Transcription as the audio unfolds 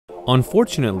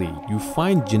Unfortunately, you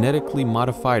find genetically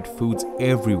modified foods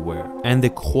everywhere, and the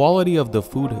quality of the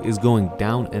food is going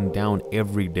down and down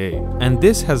every day. And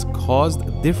this has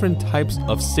caused different types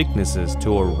of sicknesses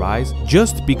to arise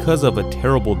just because of a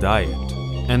terrible diet.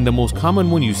 And the most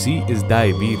common one you see is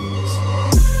diabetes.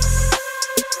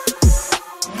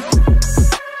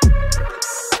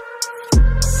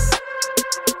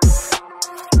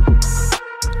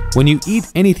 When you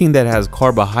eat anything that has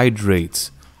carbohydrates,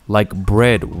 like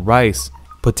bread, rice,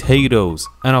 potatoes,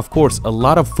 and of course a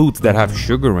lot of foods that have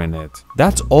sugar in it,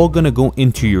 that's all gonna go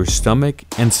into your stomach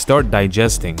and start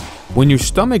digesting. When your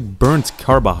stomach burns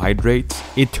carbohydrates,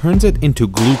 it turns it into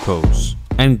glucose.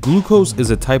 And glucose is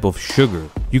a type of sugar.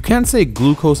 You can't say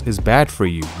glucose is bad for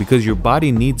you because your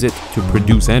body needs it to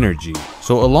produce energy.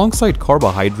 So alongside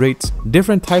carbohydrates,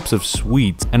 different types of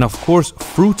sweets and of course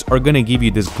fruits are gonna give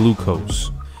you this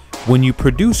glucose. When you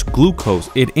produce glucose,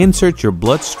 it inserts your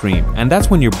bloodstream, and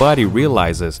that's when your body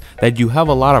realizes that you have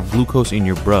a lot of glucose in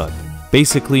your blood.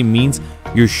 Basically means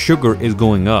your sugar is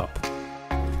going up.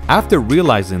 After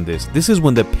realizing this is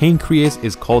when the pancreas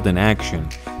is called in action.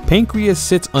 Pancreas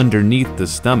sits underneath the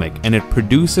stomach and it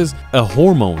produces a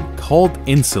hormone called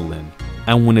insulin.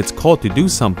 And when it's called to do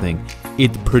something,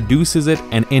 it produces it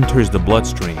and enters the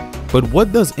bloodstream. But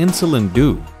what does insulin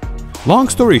do? Long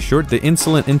story short, the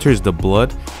insulin enters the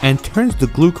blood and turns the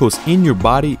glucose in your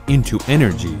body into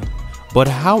energy. But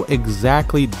how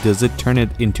exactly does it turn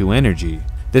it into energy?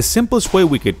 The simplest way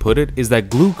we could put it is that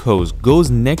glucose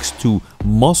goes next to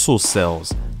muscle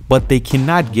cells, but they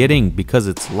cannot get in because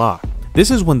it's locked. This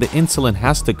is when the insulin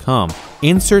has to come,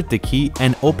 insert the key,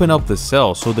 and open up the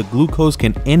cell so the glucose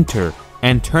can enter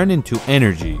and turn into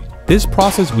energy. This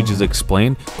process we just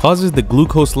explained causes the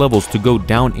glucose levels to go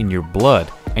down in your blood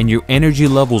and your energy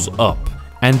levels up.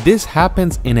 And this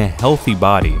happens in a healthy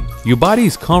body. Your body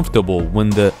is comfortable when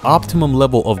the optimum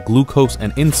level of glucose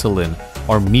and insulin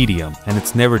are medium and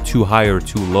it's never too high or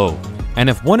too low. And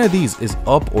if one of these is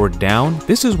up or down,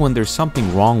 this is when there's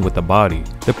something wrong with the body.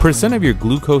 The percent of your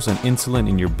glucose and insulin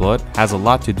in your blood has a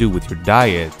lot to do with your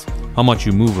diet, how much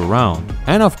you move around,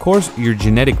 and of course your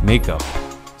genetic makeup.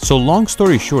 So long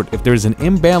story short, if there's an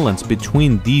imbalance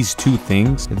between these two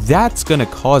things, that's gonna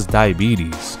cause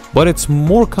diabetes. But it's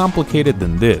more complicated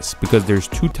than this because there's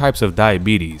two types of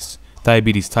diabetes.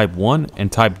 Diabetes type 1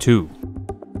 and type 2.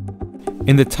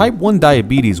 In the type 1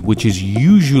 diabetes, which is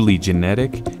usually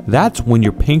genetic, that's when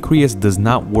your pancreas does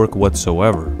not work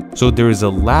whatsoever. So there is a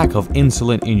lack of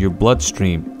insulin in your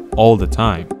bloodstream all the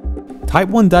time. Type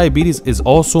 1 diabetes is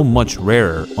also much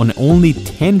rarer, and only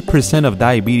 10% of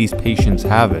diabetes patients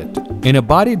have it. In a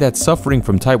body that's suffering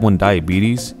from type 1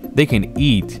 diabetes, they can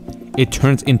eat, it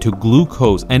turns into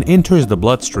glucose and enters the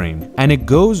bloodstream, and it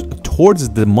goes towards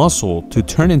the muscle to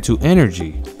turn into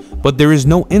energy. But there is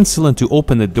no insulin to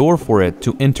open the door for it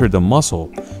to enter the muscle,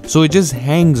 so it just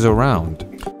hangs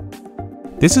around.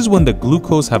 This is when the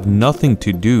glucose have nothing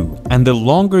to do, and the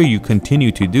longer you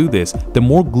continue to do this, the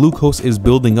more glucose is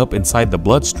building up inside the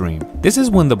bloodstream. This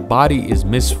is when the body is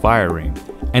misfiring,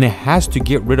 and it has to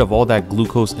get rid of all that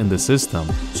glucose in the system,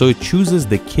 so it chooses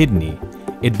the kidney.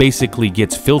 It basically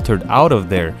gets filtered out of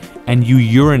there, and you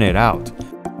urinate out.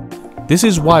 This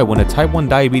is why when a type 1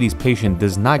 diabetes patient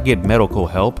does not get medical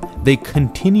help, they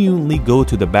continually go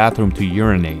to the bathroom to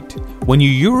urinate. When you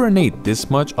urinate this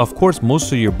much, of course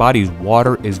most of your body's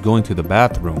water is going to the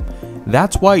bathroom.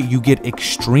 That's why you get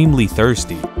extremely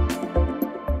thirsty.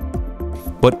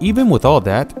 But even with all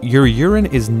that, your urine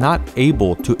is not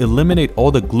able to eliminate all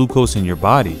the glucose in your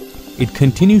body. It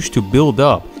continues to build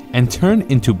up and turn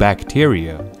into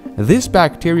bacteria. This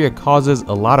bacteria causes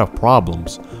a lot of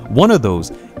problems. One of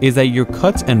those is that your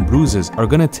cuts and bruises are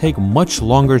going to take much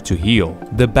longer to heal.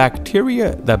 The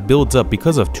bacteria that builds up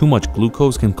because of too much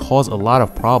glucose can cause a lot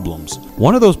of problems.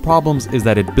 One of those problems is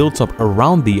that it builds up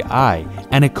around the eye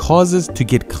and it causes to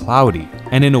get cloudy.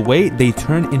 And in a way, they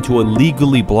turn into a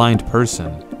legally blind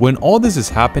person. When all this is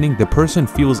happening, the person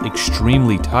feels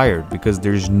extremely tired because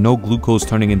there's no glucose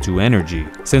turning into energy.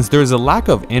 Since there's a lack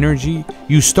of energy,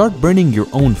 you start burning your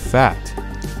own fat.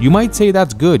 You might say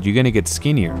that's good, you're gonna get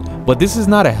skinnier, but this is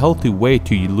not a healthy way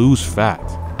to lose fat.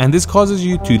 And this causes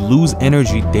you to lose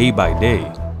energy day by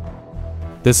day.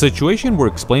 The situation we're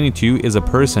explaining to you is a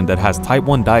person that has type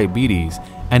 1 diabetes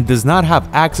and does not have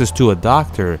access to a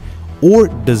doctor or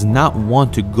does not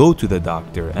want to go to the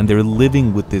doctor, and they're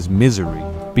living with this misery.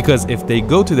 Because if they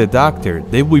go to the doctor,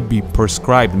 they will be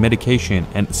prescribed medication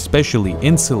and especially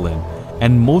insulin,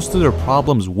 and most of their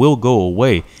problems will go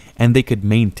away and they could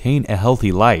maintain a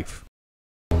healthy life.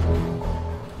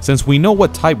 Since we know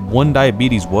what type 1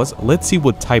 diabetes was, let's see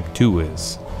what type 2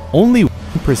 is. Only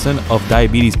percent of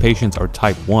diabetes patients are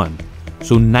type 1.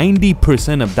 So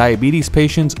 90% of diabetes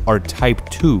patients are type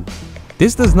 2.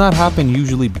 This does not happen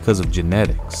usually because of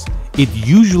genetics. It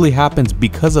usually happens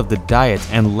because of the diet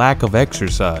and lack of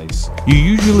exercise. You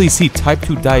usually see type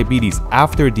 2 diabetes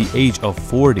after the age of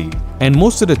 40, and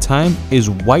most of the time is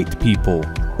white people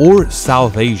or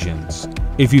South Asians.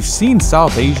 If you've seen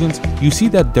South Asians, you see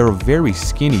that they're very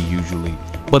skinny usually.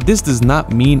 But this does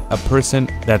not mean a person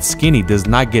that's skinny does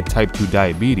not get type 2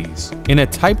 diabetes. In a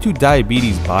type 2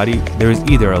 diabetes body, there is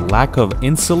either a lack of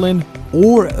insulin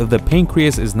or the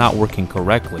pancreas is not working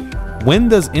correctly. When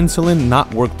does insulin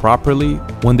not work properly?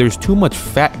 When there's too much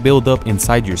fat buildup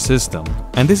inside your system.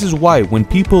 And this is why when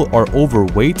people are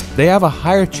overweight, they have a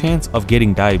higher chance of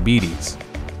getting diabetes.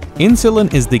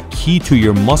 Insulin is the key to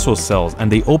your muscle cells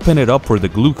and they open it up for the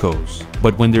glucose.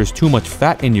 But when there's too much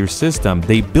fat in your system,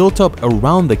 they built up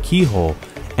around the keyhole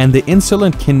and the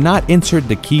insulin cannot insert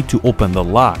the key to open the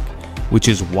lock, which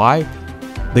is why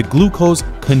the glucose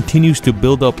continues to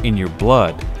build up in your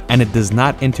blood and it does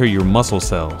not enter your muscle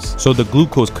cells. So the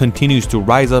glucose continues to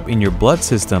rise up in your blood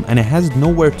system and it has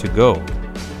nowhere to go.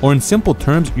 Or in simple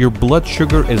terms, your blood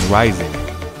sugar is rising.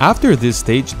 After this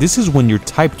stage, this is when your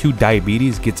type 2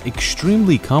 diabetes gets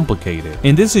extremely complicated.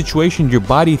 In this situation, your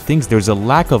body thinks there's a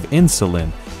lack of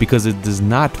insulin because it does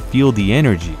not feel the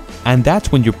energy. And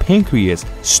that's when your pancreas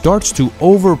starts to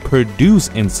overproduce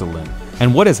insulin.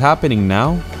 And what is happening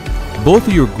now? Both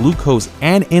your glucose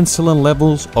and insulin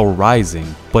levels are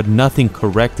rising, but nothing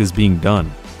correct is being done.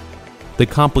 The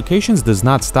complications does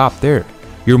not stop there.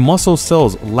 Your muscle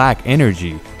cells lack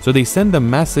energy, so they send a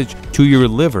message to your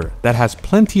liver that has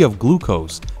plenty of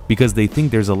glucose because they think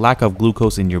there's a lack of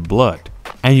glucose in your blood.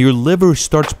 And your liver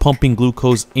starts pumping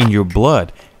glucose in your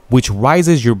blood, which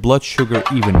rises your blood sugar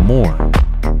even more.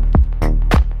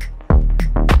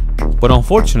 But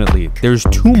unfortunately, there's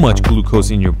too much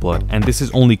glucose in your blood and this is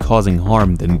only causing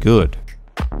harm than good.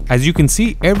 As you can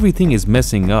see, everything is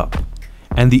messing up.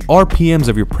 And the RPMs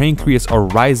of your pancreas are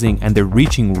rising and they're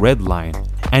reaching red line.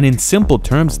 And in simple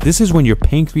terms, this is when your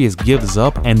pancreas gives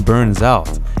up and burns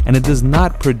out, and it does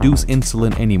not produce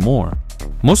insulin anymore.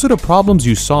 Most of the problems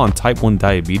you saw in type 1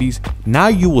 diabetes, now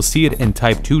you will see it in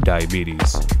type 2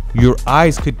 diabetes. Your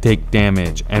eyes could take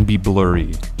damage and be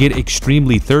blurry, get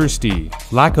extremely thirsty,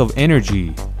 lack of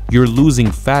energy, you're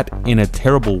losing fat in a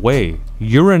terrible way,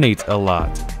 urinate a lot,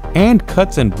 and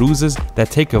cuts and bruises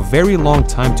that take a very long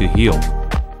time to heal.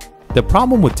 The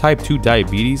problem with type 2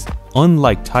 diabetes,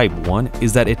 unlike type 1,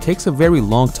 is that it takes a very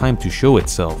long time to show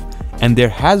itself. And there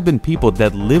has been people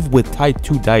that live with type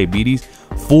 2 diabetes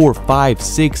 4, 5,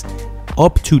 6,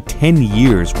 up to 10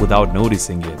 years without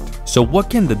noticing it. So what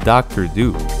can the doctor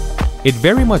do? It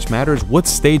very much matters what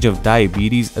stage of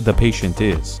diabetes the patient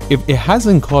is. If it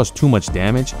hasn't caused too much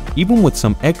damage, even with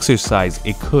some exercise,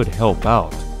 it could help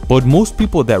out. But most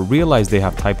people that realize they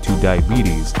have type 2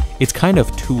 diabetes, it's kind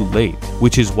of too late,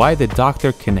 which is why the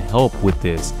doctor can help with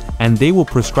this and they will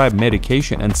prescribe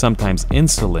medication and sometimes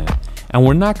insulin. And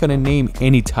we're not going to name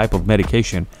any type of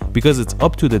medication because it's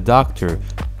up to the doctor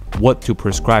what to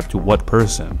prescribe to what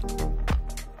person.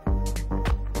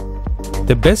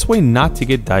 The best way not to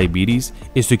get diabetes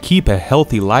is to keep a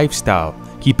healthy lifestyle,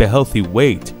 keep a healthy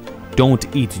weight,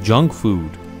 don't eat junk food,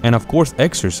 and of course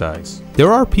exercise.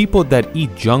 There are people that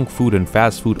eat junk food and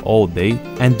fast food all day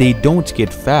and they don't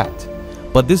get fat.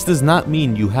 But this does not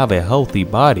mean you have a healthy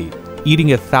body. Eating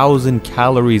 1,000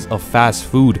 calories of fast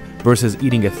food versus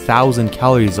eating 1,000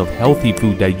 calories of healthy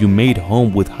food that you made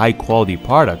home with high quality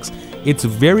products, it's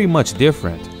very much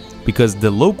different because the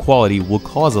low quality will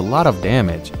cause a lot of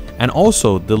damage. And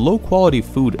also, the low quality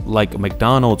food like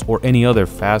McDonald's or any other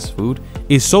fast food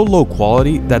is so low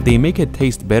quality that they make it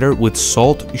taste better with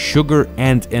salt, sugar,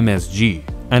 and MSG.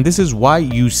 And this is why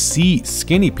you see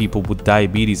skinny people with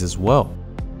diabetes as well.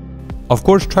 Of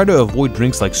course, try to avoid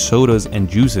drinks like sodas and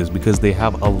juices because they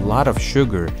have a lot of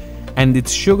sugar, and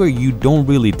it's sugar you don't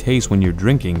really taste when you're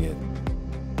drinking it.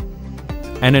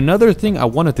 And another thing I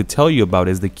wanted to tell you about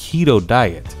is the keto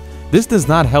diet. This does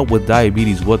not help with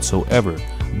diabetes whatsoever,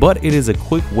 but it is a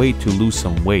quick way to lose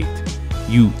some weight.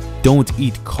 You don't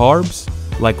eat carbs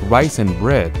like rice and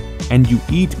bread, and you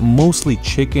eat mostly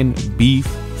chicken, beef,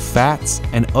 fats,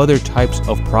 and other types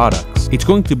of products. It's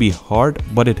going to be hard,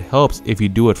 but it helps if you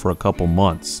do it for a couple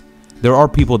months. There are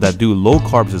people that do low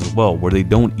carbs as well, where they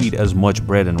don't eat as much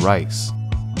bread and rice.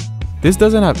 This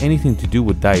doesn't have anything to do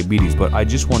with diabetes, but I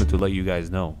just wanted to let you guys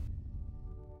know.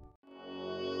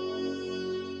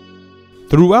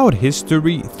 Throughout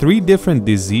history, 3 different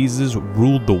diseases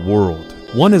ruled the world.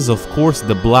 One is of course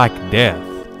the Black Death.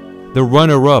 The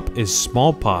runner-up is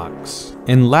smallpox.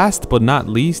 And last but not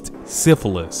least,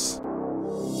 syphilis.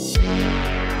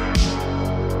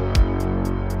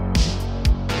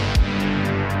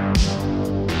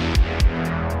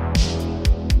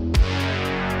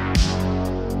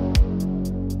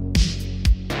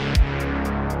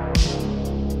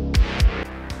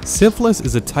 Syphilis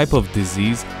is a type of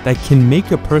disease that can make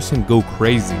a person go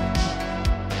crazy.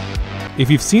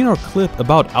 If you've seen our clip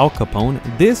about Al Capone,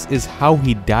 this is how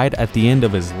he died at the end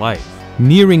of his life.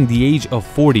 Nearing the age of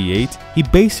 48, he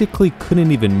basically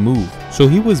couldn't even move, so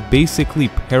he was basically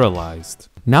paralyzed.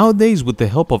 Nowadays, with the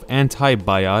help of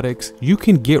antibiotics, you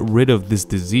can get rid of this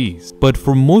disease. But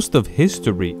for most of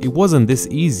history, it wasn't this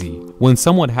easy. When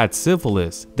someone had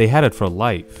syphilis, they had it for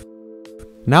life.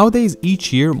 Nowadays,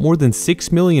 each year, more than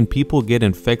 6 million people get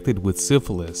infected with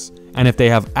syphilis. And if they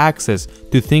have access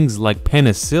to things like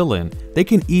penicillin, they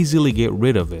can easily get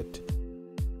rid of it.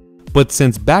 But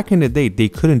since back in the day they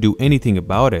couldn't do anything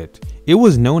about it, it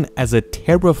was known as a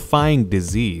terrifying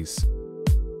disease.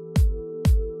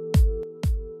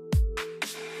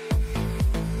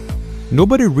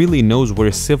 Nobody really knows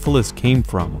where syphilis came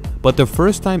from, but the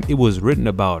first time it was written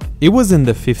about, it was in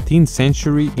the 15th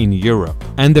century in Europe.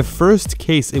 And the first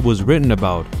case it was written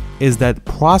about is that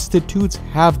prostitutes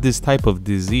have this type of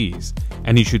disease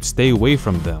and you should stay away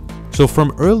from them. So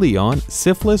from early on,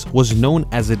 syphilis was known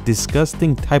as a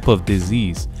disgusting type of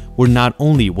disease where not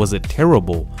only was it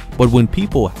terrible, but when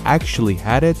people actually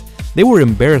had it, they were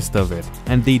embarrassed of it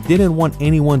and they didn't want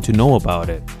anyone to know about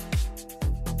it.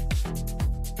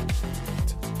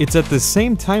 It's at the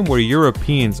same time where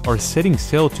Europeans are setting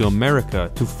sail to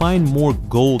America to find more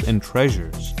gold and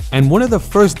treasures. And one of the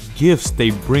first gifts they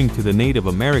bring to the Native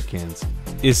Americans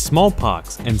is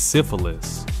smallpox and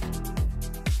syphilis.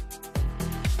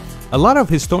 A lot of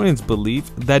historians believe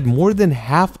that more than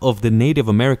half of the Native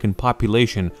American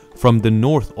population from the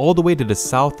north all the way to the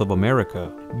south of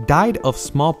America died of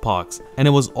smallpox, and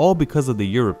it was all because of the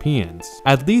Europeans.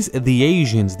 At least the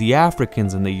Asians, the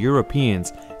Africans, and the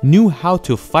Europeans knew how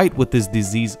to fight with this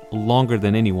disease longer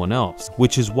than anyone else,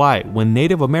 which is why when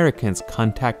Native Americans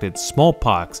contacted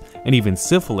smallpox and even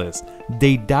syphilis,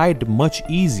 they died much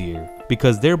easier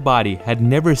because their body had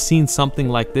never seen something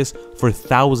like this for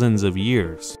thousands of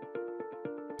years.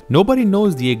 Nobody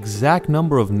knows the exact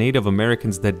number of Native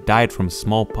Americans that died from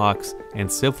smallpox and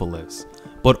syphilis,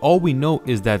 but all we know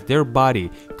is that their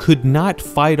body could not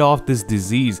fight off this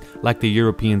disease like the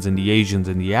Europeans and the Asians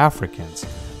and the Africans,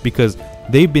 because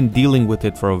they've been dealing with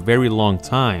it for a very long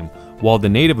time, while the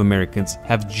Native Americans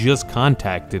have just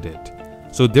contacted it.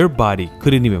 So their body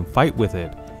couldn't even fight with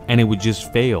it, and it would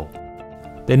just fail.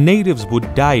 The natives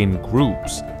would die in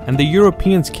groups, and the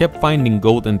Europeans kept finding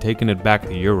gold and taking it back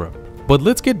to Europe. But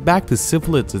let's get back to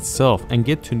syphilis itself and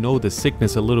get to know the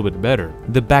sickness a little bit better.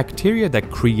 The bacteria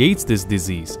that creates this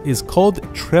disease is called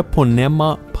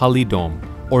Treponema pallidum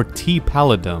or T.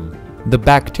 pallidum. The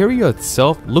bacteria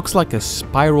itself looks like a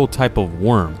spiral type of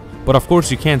worm, but of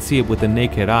course you can't see it with the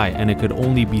naked eye and it could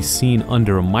only be seen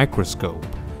under a microscope.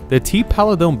 The T.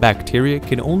 pallidum bacteria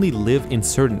can only live in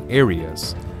certain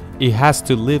areas. It has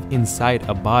to live inside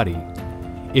a body.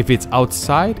 If it's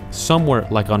outside, somewhere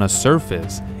like on a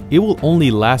surface, it will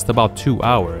only last about 2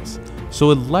 hours,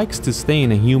 so it likes to stay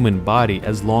in a human body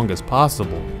as long as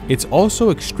possible. It's also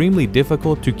extremely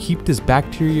difficult to keep this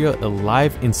bacteria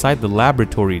alive inside the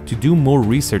laboratory to do more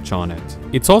research on it.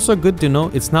 It's also good to know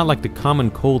it's not like the common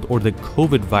cold or the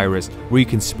COVID virus where you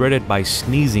can spread it by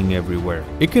sneezing everywhere.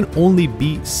 It can only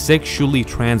be sexually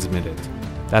transmitted.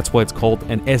 That's why it's called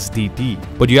an STD.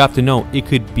 But you have to know it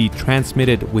could be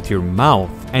transmitted with your mouth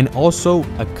and also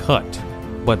a cut.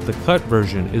 But the cut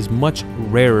version is much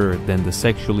rarer than the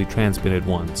sexually transmitted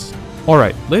ones.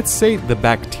 Alright, let's say the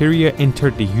bacteria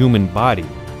entered the human body.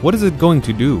 What is it going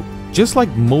to do? Just like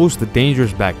most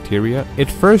dangerous bacteria, it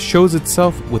first shows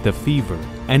itself with a fever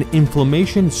and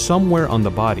inflammation somewhere on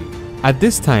the body. At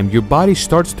this time, your body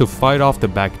starts to fight off the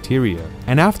bacteria,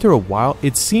 and after a while,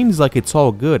 it seems like it's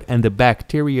all good and the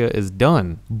bacteria is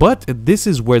done. But this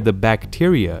is where the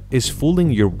bacteria is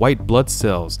fooling your white blood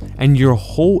cells and your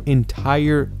whole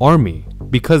entire army,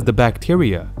 because the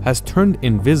bacteria has turned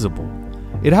invisible.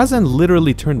 It hasn't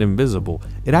literally turned invisible,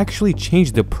 it actually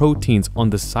changed the proteins on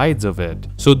the sides of it,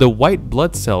 so the white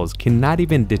blood cells cannot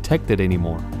even detect it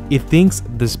anymore. It thinks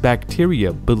this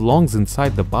bacteria belongs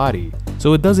inside the body,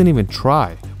 so it doesn't even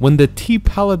try. When the T.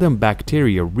 pallidum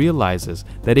bacteria realizes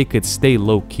that it could stay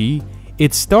low-key,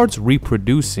 it starts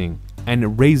reproducing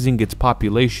and raising its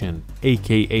population,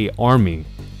 aka army.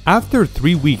 After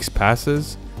 3 weeks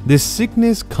passes, the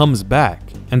sickness comes back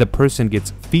and the person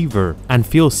gets fever and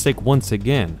feels sick once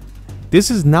again. This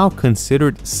is now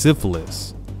considered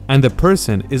syphilis, and the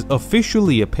person is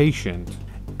officially a patient.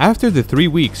 After the 3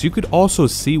 weeks, you could also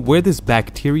see where this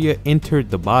bacteria entered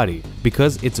the body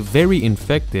because it's very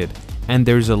infected and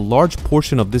there's a large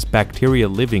portion of this bacteria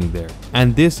living there.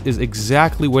 And this is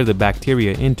exactly where the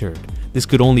bacteria entered. This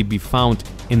could only be found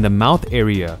in the mouth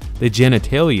area, the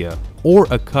genitalia, or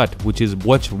a cut, which is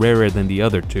much rarer than the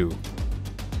other two.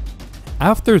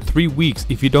 After 3 weeks,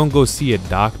 if you don't go see a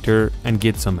doctor and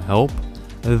get some help,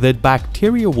 the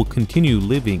bacteria will continue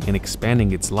living and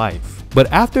expanding its life.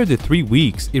 But after the 3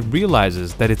 weeks, it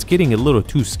realizes that it's getting a little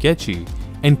too sketchy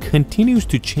and continues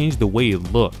to change the way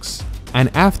it looks.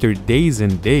 And after days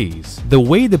and days, the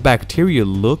way the bacteria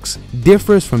looks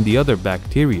differs from the other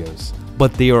bacterias,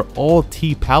 but they are all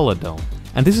T. pallidum,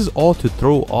 and this is all to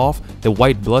throw off the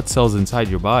white blood cells inside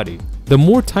your body. The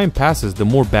more time passes, the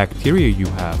more bacteria you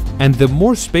have, and the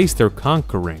more space they're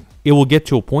conquering. It will get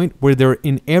to a point where they're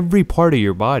in every part of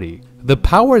your body. The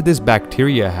power this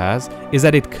bacteria has is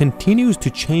that it continues to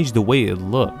change the way it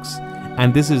looks,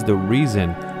 and this is the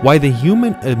reason why the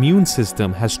human immune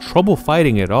system has trouble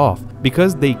fighting it off,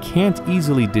 because they can't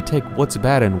easily detect what's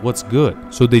bad and what's good,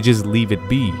 so they just leave it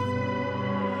be.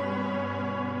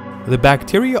 The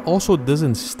bacteria also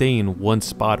doesn't stay in one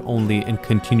spot only and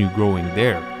continue growing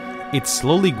there. It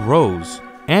slowly grows,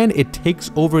 and it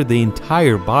takes over the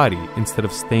entire body instead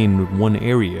of staying in one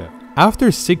area.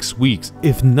 After 6 weeks,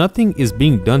 if nothing is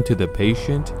being done to the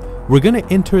patient, we're gonna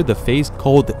enter the phase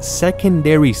called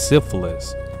secondary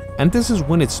syphilis, and this is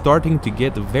when it's starting to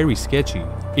get very sketchy.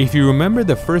 If you remember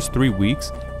the first 3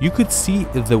 weeks, you could see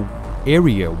the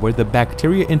area where the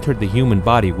bacteria entered the human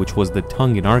body, which was the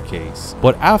tongue in our case.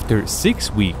 But after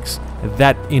 6 weeks,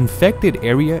 that infected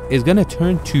area is gonna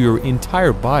turn to your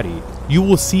entire body. You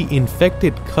will see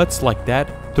infected cuts like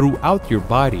that throughout your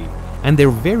body, and they're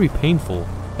very painful.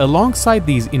 Alongside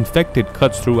these infected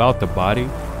cuts throughout the body,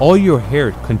 all your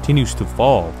hair continues to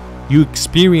fall. You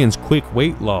experience quick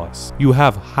weight loss, you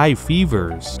have high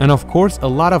fevers, and of course a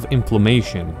lot of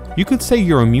inflammation. You could say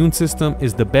your immune system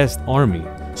is the best army,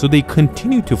 so they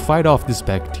continue to fight off this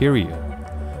bacteria.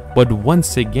 But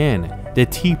once again, the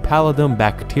T. pallidum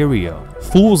bacteria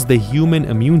fools the human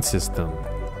immune system.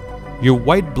 Your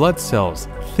white blood cells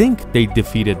think they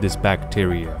defeated this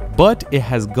bacteria, but it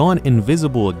has gone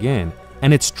invisible again,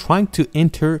 and it's trying to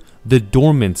enter the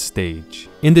dormant stage.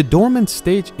 In the dormant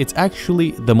stage, it's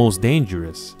actually the most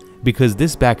dangerous, because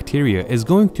this bacteria is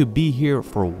going to be here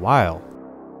for a while.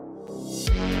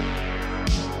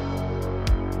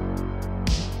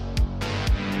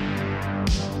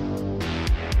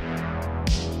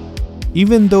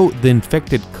 Even though the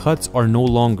infected cuts are no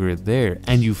longer there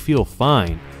and you feel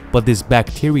fine, but this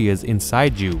bacteria is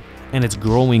inside you and it's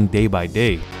growing day by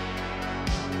day.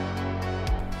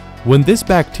 When this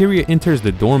bacteria enters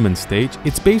the dormant stage,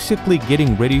 it's basically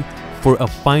getting ready for a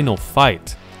final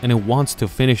fight, and it wants to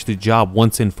finish the job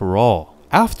once and for all.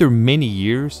 After many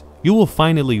years, you will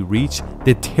finally reach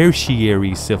the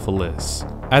tertiary syphilis.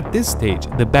 At this stage,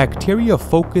 the bacteria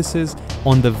focuses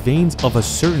on the veins of a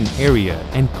certain area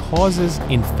and causes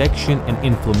infection and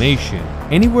inflammation.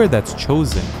 Anywhere that's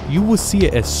chosen, you will see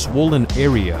a swollen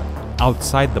area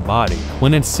outside the body.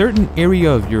 When a certain area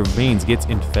of your veins gets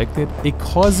infected, it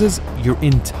causes your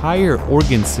entire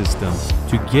organ system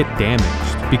to get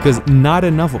damaged because not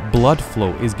enough blood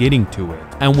flow is getting to it.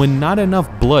 And when not enough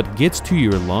blood gets to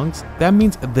your lungs, that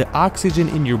means the oxygen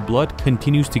in your blood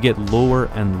continues to get lower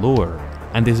and lower.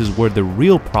 And this is where the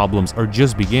real problems are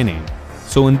just beginning.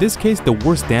 So in this case, the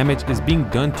worst damage is being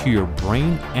done to your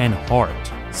brain and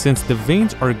heart. Since the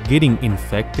veins are getting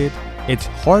infected, it's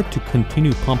hard to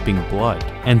continue pumping blood,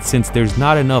 and since there's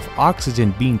not enough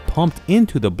oxygen being pumped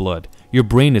into the blood, your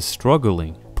brain is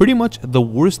struggling. Pretty much the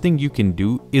worst thing you can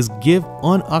do is give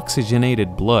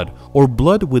unoxygenated blood or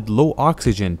blood with low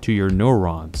oxygen to your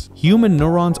neurons. Human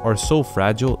neurons are so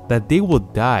fragile that they will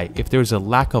die if there's a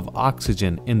lack of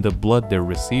oxygen in the blood they're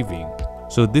receiving.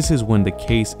 So this is when the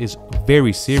case is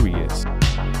very serious.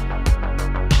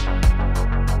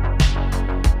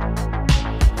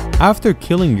 After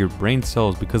killing your brain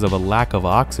cells because of a lack of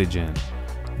oxygen,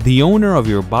 the owner of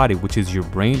your body, which is your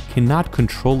brain, cannot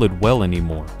control it well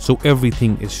anymore, so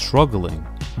everything is struggling.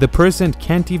 The person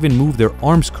can't even move their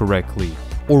arms correctly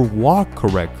or walk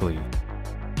correctly.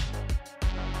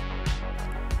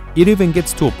 It even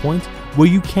gets to a point where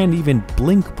you can't even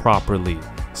blink properly,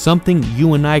 something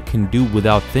you and I can do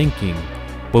without thinking.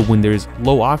 But when there's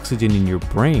low oxygen in your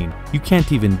brain, you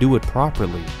can't even do it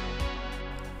properly.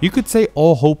 You could say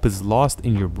all hope is lost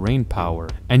in your brain power,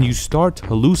 and you start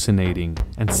hallucinating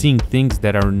and seeing things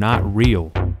that are not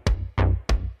real.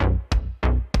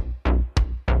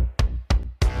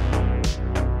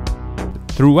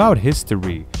 Throughout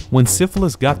history, when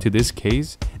syphilis got to this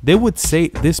case, they would say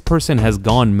this person has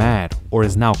gone mad or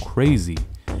is now crazy.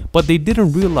 But they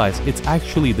didn't realize it's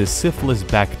actually the syphilis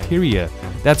bacteria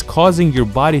that's causing your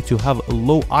body to have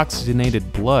low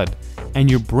oxygenated blood, and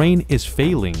your brain is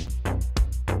failing.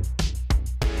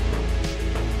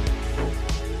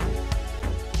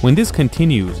 When this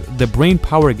continues, the brain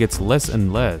power gets less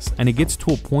and less, and it gets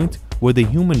to a point where the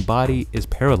human body is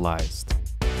paralyzed.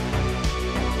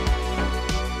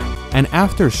 And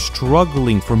after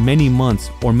struggling for many months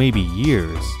or maybe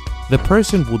years, the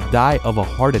person will die of a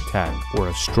heart attack or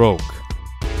a stroke.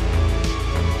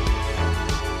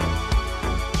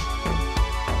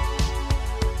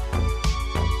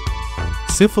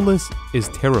 Syphilis is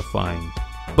terrifying,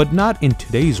 but not in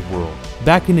today's world.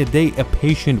 Back in the day, a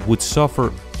patient would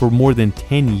suffer for more than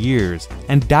 10 years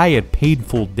and die a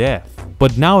painful death.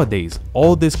 But nowadays,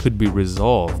 all this could be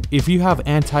resolved if you have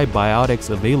antibiotics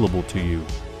available to you.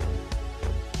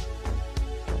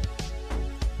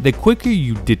 The quicker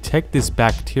you detect this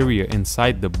bacteria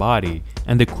inside the body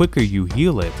and the quicker you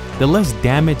heal it, the less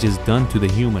damage is done to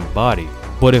the human body.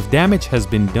 But if damage has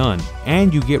been done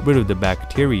and you get rid of the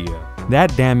bacteria,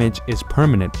 that damage is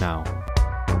permanent now.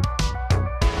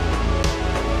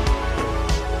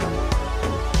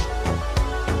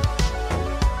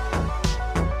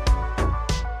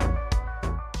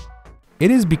 It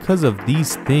is because of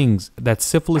these things that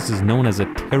syphilis is known as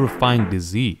a terrifying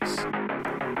disease.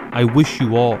 I wish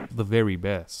you all the very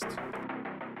best.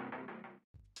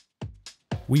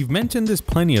 We've mentioned this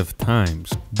plenty of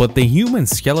times, but the human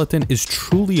skeleton is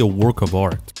truly a work of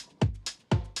art.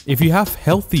 If you have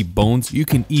healthy bones, you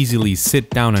can easily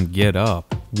sit down and get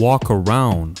up, walk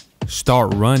around,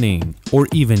 start running, or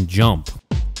even jump.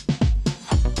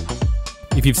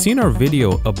 If you've seen our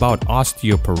video about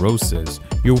osteoporosis,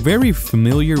 you're very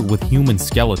familiar with human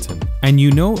skeleton, and you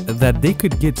know that they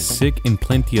could get sick in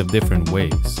plenty of different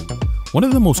ways. One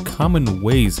of the most common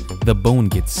ways the bone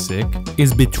gets sick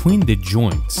is between the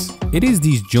joints. It is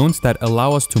these joints that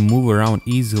allow us to move around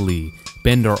easily,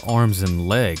 bend our arms and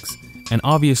legs, and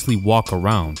obviously walk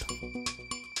around.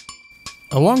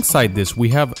 Alongside this, we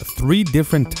have 3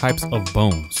 different types of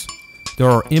bones. There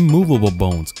are immovable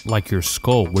bones, like your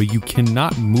skull, where you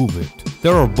cannot move it.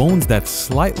 There are bones that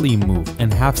slightly move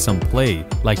and have some play,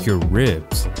 like your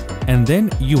ribs. And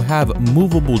then you have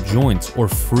movable joints or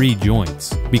free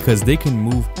joints, because they can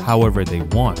move however they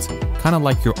want, kind of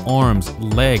like your arms,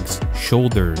 legs,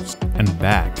 shoulders, and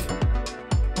back.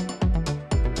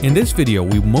 In this video,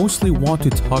 we mostly want to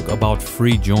talk about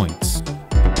free joints.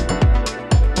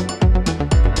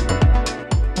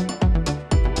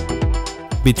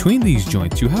 Between these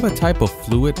joints, you have a type of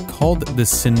fluid called the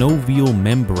synovial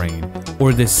membrane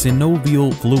or the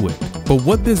synovial fluid. But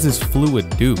what does this fluid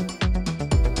do?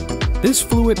 This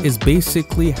fluid is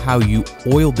basically how you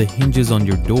oil the hinges on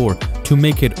your door to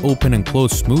make it open and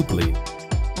close smoothly.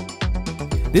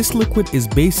 This liquid is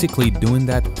basically doing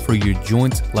that for your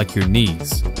joints like your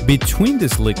knees. Between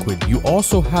this liquid, you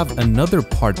also have another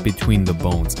part between the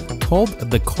bones called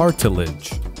the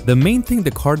cartilage. The main thing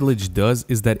the cartilage does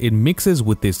is that it mixes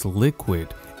with this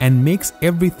liquid and makes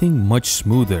everything much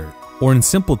smoother. Or in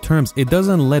simple terms, it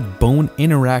doesn't let bone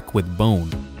interact with bone.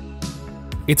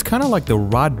 It's kind of like the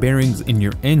rod bearings in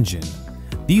your engine.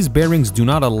 These bearings do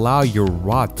not allow your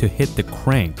rod to hit the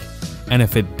crank, and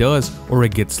if it does or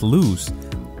it gets loose,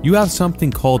 you have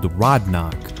something called rod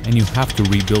knock and you have to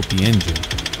rebuild the engine.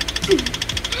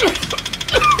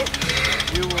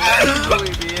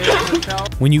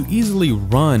 When you easily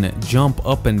run, jump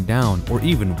up and down, or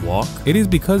even walk, it is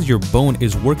because your bone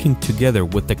is working together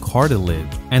with the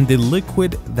cartilage and the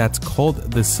liquid that's called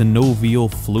the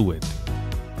synovial fluid.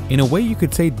 In a way, you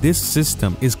could say this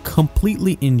system is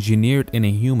completely engineered in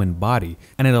a human body,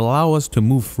 and it allows us to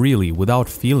move freely without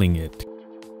feeling it.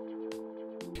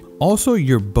 Also,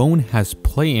 your bone has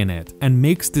play in it and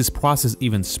makes this process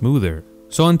even smoother.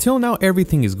 So until now,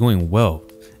 everything is going well.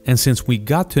 And since we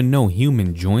got to know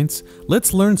human joints,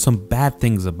 let's learn some bad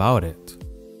things about it.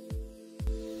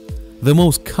 The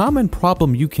most common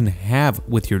problem you can have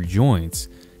with your joints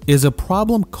is a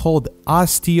problem called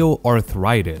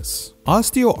osteoarthritis.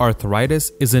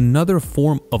 Osteoarthritis is another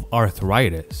form of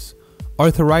arthritis.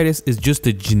 Arthritis is just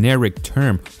a generic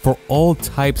term for all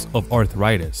types of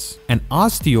arthritis, and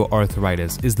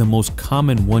osteoarthritis is the most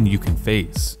common one you can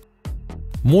face.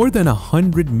 More than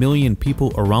 100 million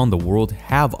people around the world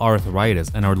have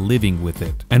arthritis and are living with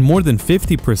it, and more than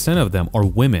 50% of them are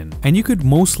women, and you could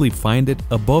mostly find it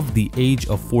above the age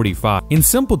of 45. In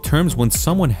simple terms, when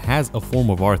someone has a form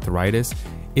of arthritis,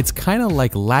 it's kind of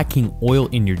like lacking oil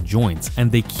in your joints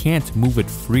and they can't move it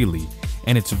freely,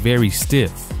 and it's very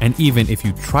stiff, and even if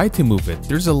you try to move it,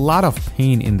 there's a lot of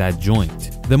pain in that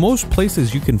joint. The most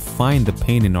places you can find the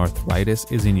pain in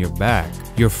arthritis is in your back,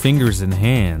 your fingers and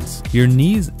hands, your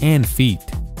knees and feet.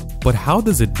 But how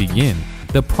does it begin?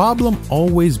 The problem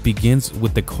always begins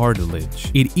with the cartilage.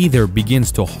 It either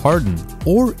begins to harden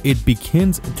or it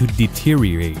begins to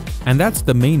deteriorate. And that's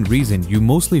the main reason you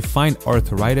mostly find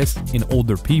arthritis in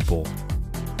older people.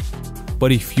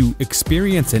 But if you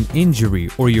experience an injury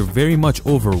or you're very much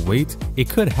overweight, it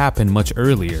could happen much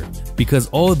earlier, because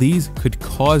all these could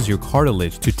cause your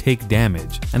cartilage to take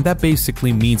damage, and that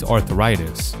basically means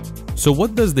arthritis. So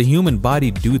what does the human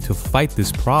body do to fight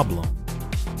this problem?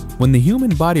 When the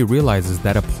human body realizes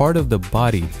that a part of the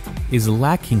body is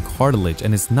lacking cartilage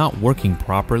and it's not working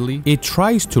properly, it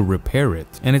tries to repair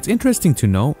it. And it's interesting to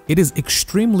know, it is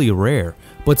extremely rare,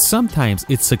 but sometimes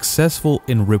it's successful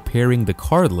in repairing the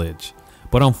cartilage.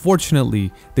 But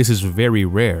unfortunately, this is very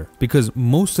rare because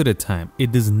most of the time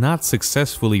it does not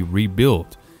successfully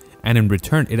rebuild, and in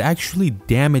return it actually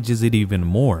damages it even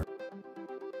more.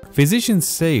 Physicians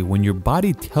say when your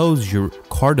body tells your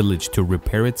cartilage to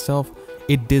repair itself,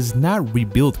 it does not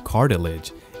rebuild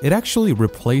cartilage. It actually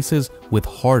replaces with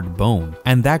hard bone,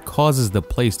 and that causes the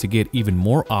place to get even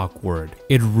more awkward.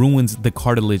 It ruins the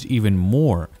cartilage even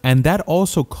more, and that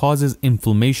also causes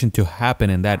inflammation to happen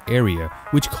in that area,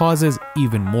 which causes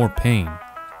even more pain.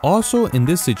 Also, in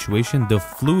this situation, the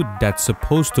fluid that's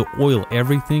supposed to oil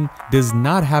everything does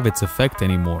not have its effect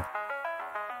anymore.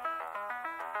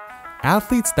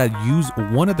 Athletes that use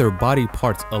one of their body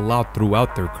parts a lot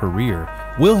throughout their career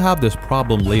will have this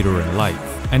problem later in life.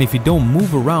 And if you don't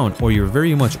move around or you're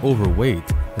very much overweight,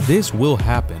 this will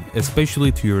happen,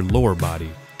 especially to your lower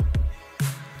body.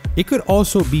 It could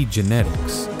also be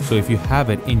genetics, so if you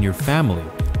have it in your family,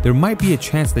 there might be a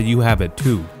chance that you have it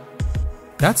too.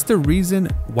 That's the reason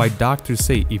why doctors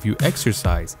say if you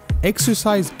exercise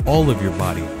all of your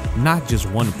body, not just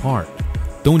one part.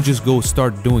 Don't just go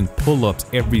start doing pull-ups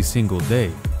every single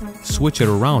day. Switch it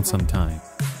around sometime.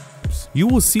 You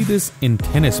will see this in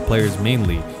tennis players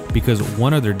mainly because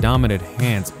one of their dominant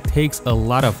hands takes a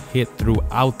lot of hit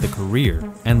throughout the career,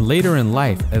 and later in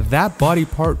life that body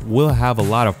part will have a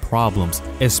lot of problems,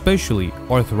 especially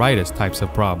arthritis types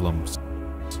of problems.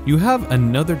 You have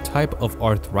another type of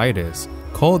arthritis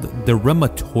called the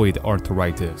rheumatoid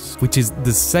arthritis, which is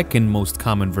the second most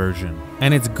common version.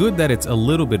 And it's good that it's a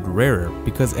little bit rarer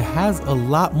because it has a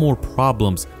lot more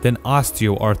problems than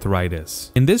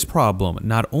osteoarthritis. In this problem,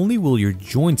 not only will your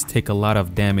joints take a lot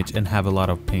of damage and have a lot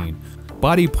of pain,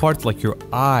 body parts like your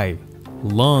eye,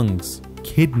 lungs,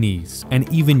 kidneys,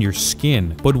 and even your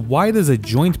skin. But why does a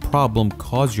joint problem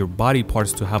cause your body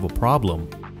parts to have a problem?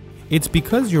 It's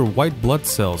because your white blood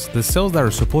cells, the cells that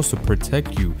are supposed to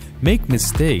protect you, make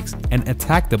mistakes and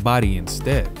attack the body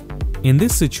instead. In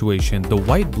this situation, the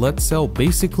white blood cell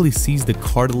basically sees the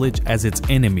cartilage as its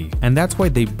enemy, and that's why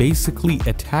they basically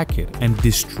attack it and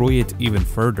destroy it even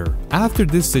further. After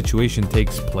this situation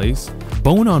takes place,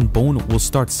 bone on bone will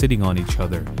start sitting on each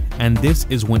other, and this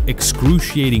is when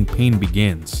excruciating pain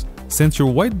begins. Since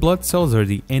your white blood cells are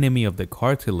the enemy of the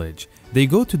cartilage, they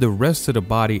go to the rest of the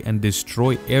body and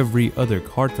destroy every other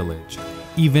cartilage,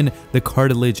 even the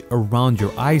cartilage around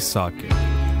your eye socket,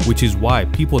 which is why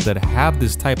people that have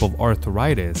this type of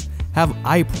arthritis have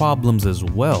eye problems as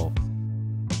well.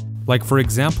 Like for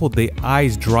example, their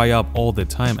eyes dry up all the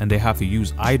time and they have to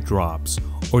use eye drops,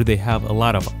 or they have a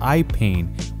lot of eye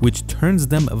pain, which turns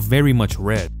them very much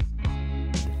red.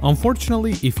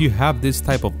 Unfortunately, if you have this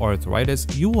type of arthritis,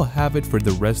 you will have it for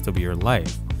the rest of your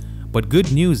life. But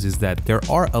good news is that there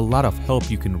are a lot of help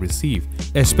you can receive,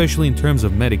 especially in terms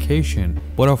of medication.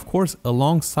 But of course,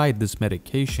 alongside this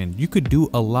medication, you could do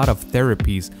a lot of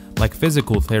therapies like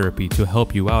physical therapy to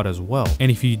help you out as well.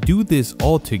 And if you do this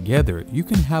all together, you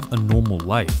can have a normal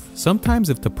life. Sometimes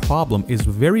if the problem is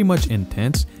very much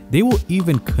intense, they will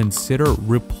even consider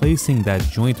replacing that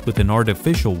joint with an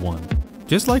artificial one.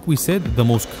 Just like we said, the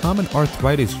most common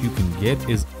arthritis you can get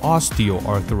is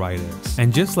osteoarthritis.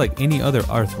 And just like any other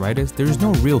arthritis, there is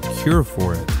no real cure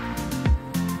for it.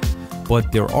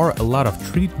 But there are a lot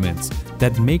of treatments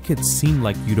that make it seem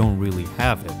like you don't really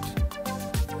have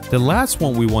it. The last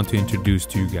one we want to introduce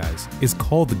to you guys is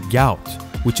called gout,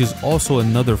 which is also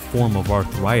another form of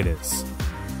arthritis.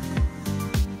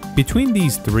 Between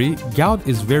these three, gout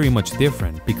is very much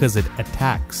different because it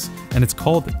attacks, and it's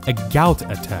called a gout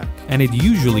attack, and it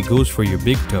usually goes for your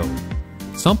big toe.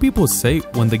 Some people say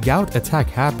when the gout attack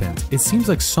happens, it seems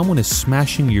like someone is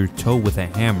smashing your toe with a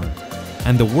hammer.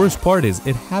 And the worst part is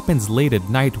it happens late at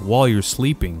night while you're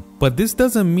sleeping. But this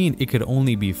doesn't mean it could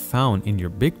only be found in your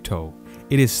big toe.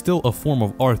 It is still a form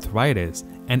of arthritis,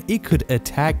 and it could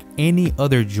attack any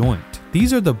other joint.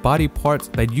 These are the body parts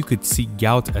that you could see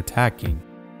gout attacking.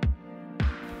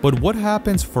 But what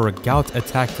happens for a gout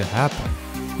attack to happen?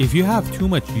 If you have too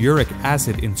much uric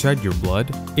acid inside your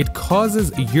blood, it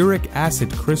causes uric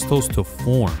acid crystals to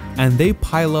form, and they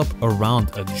pile up around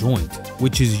a joint,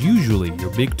 which is usually your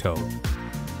big toe.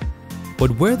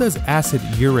 But where does acid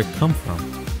uric come from?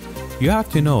 You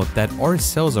have to know that our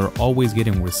cells are always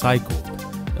getting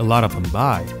recycled. A lot of them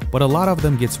die, but a lot of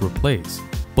them gets replaced.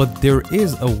 But there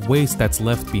is a waste that's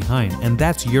left behind, and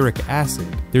that's uric acid.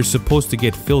 They're supposed to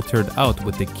get filtered out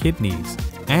with the kidneys,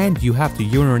 and you have to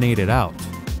urinate it out.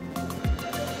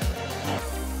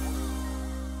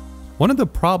 One of the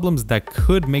problems that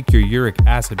could make your uric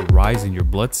acid rise in your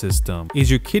blood system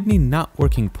is your kidney not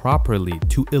working properly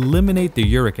to eliminate the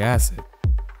uric acid.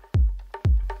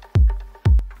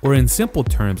 Or in simple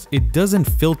terms, it doesn't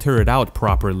filter it out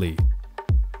properly.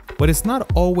 But it's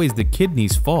not always the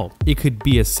kidney's fault. It could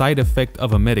be a side effect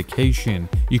of a medication,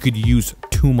 you could use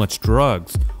too much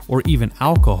drugs, or even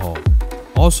alcohol.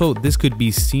 Also, this could be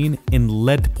seen in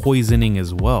lead poisoning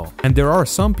as well. And there are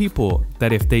some people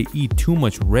that if they eat too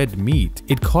much red meat,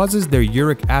 it causes their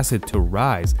uric acid to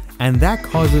rise, and that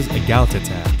causes a gout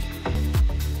attack.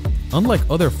 Unlike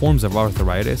other forms of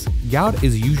arthritis, gout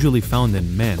is usually found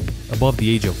in men above the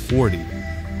age of 40.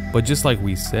 But just like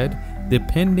we said,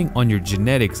 depending on your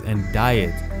genetics and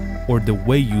diet or the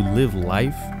way you live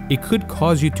life, it could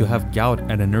cause you to have gout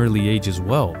at an early age as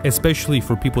well, especially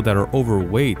for people that are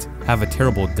overweight, have a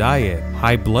terrible diet,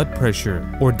 high blood pressure,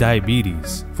 or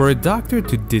diabetes. For a doctor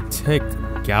to detect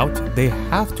gout, they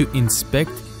have to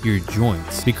inspect your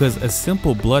joints, because a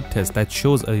simple blood test that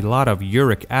shows a lot of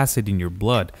uric acid in your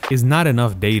blood is not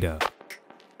enough data.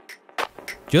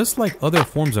 Just like other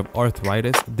forms of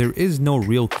arthritis, there is no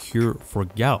real cure for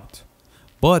gout.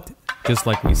 But just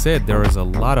like we said, there is a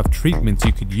lot of treatments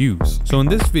you could use. So in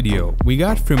this video, we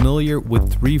got familiar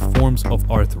with 3 forms of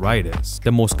arthritis.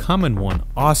 The most common one,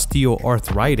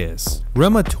 osteoarthritis,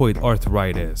 rheumatoid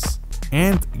arthritis,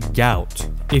 and gout.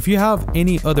 If you have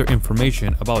any other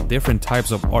information about different types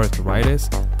of arthritis,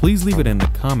 please leave it in the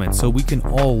comments so we can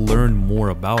all learn more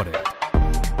about it.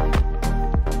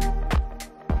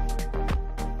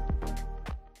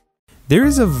 There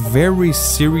is a very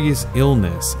serious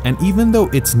illness, and even though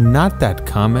it's not that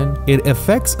common, it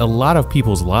affects a lot of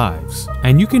people's lives,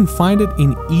 and you can find it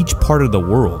in each part of the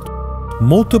world.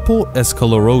 Multiple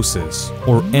sclerosis,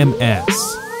 or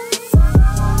MS.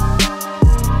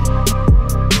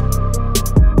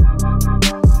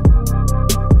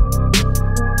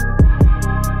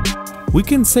 We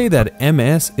can say that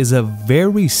MS is a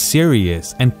very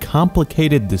serious and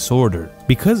complicated disorder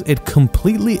because it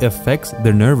completely affects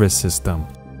the nervous system.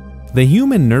 The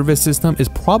human nervous system is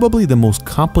probably the most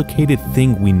complicated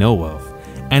thing we know of,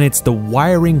 and it's the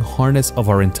wiring harness of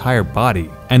our entire body.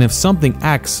 And if something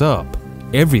acts up,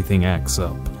 everything acts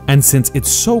up. And since it's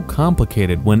so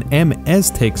complicated, when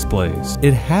MS takes place,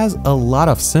 it has a lot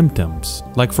of symptoms.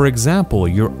 Like for example,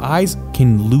 your eyes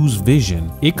can lose vision.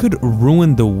 It could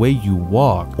ruin the way you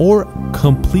walk or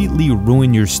completely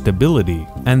ruin your stability.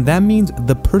 And that means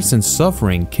the person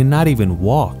suffering cannot even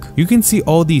walk. You can see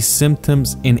all these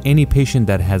symptoms in any patient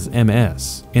that has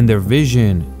MS. In their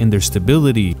vision, in their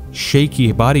stability,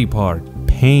 shaky body part,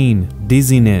 pain,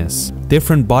 dizziness,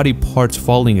 different body parts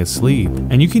falling asleep,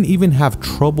 and you can even have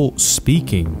trouble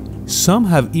speaking. Some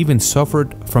have even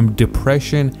suffered from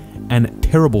depression and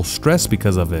terrible stress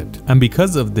because of it. And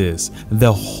because of this,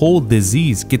 the whole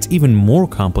disease gets even more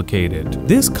complicated.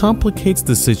 This complicates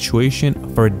the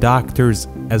situation for doctors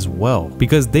as well,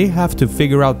 because they have to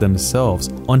figure out themselves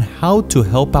on how to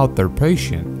help out their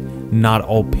patient. Not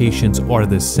all patients are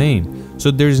the same,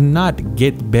 so there's not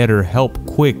get better help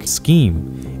quick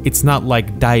scheme. It's not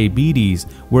like diabetes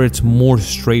where it's more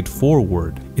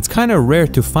straightforward. It's kind of rare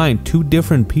to find 2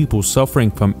 different people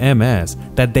suffering from MS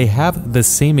that they have the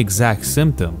same exact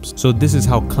symptoms. So this is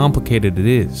how complicated it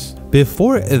is.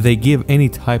 Before they give any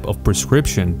type of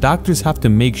prescription, doctors have to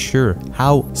make sure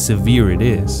how severe it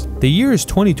is. The year is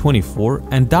 2024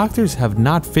 and doctors have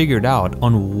not figured out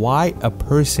on why a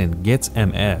person gets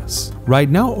MS. Right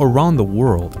now around the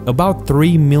world, about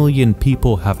 3 million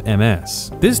people have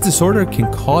MS. This disorder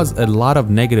can cause a lot of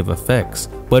negative effects,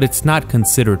 but it's not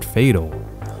considered fatal.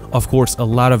 Of course, a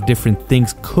lot of different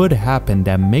things could happen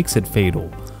that makes it fatal,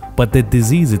 but the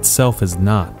disease itself is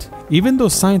not. Even though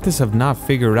scientists have not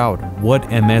figured out what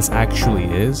MS actually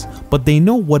is, but they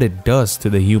know what it does to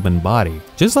the human body.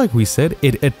 Just like we said,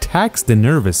 it attacks the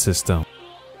nervous system.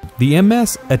 The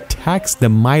MS attacks the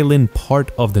myelin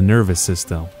part of the nervous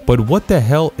system. But what the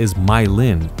hell is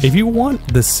myelin? If you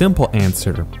want the simple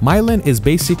answer, myelin is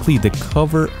basically the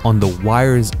cover on the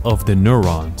wires of the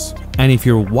neurons. And if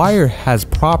your wire has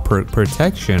proper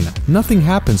protection, nothing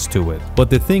happens to it. But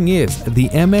the thing is, the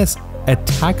MS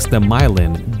attacks the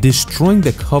myelin, destroying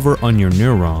the cover on your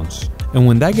neurons. And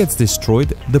when that gets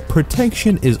destroyed, the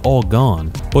protection is all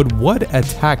gone. But what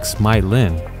attacks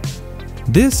myelin?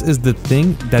 This is the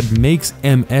thing that makes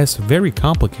MS very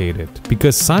complicated,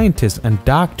 because scientists and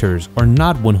doctors are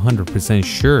not 100%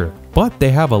 sure, but they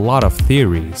have a lot of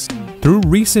theories. Through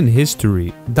recent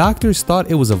history, doctors thought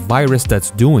it was a virus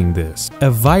that's doing this, a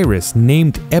virus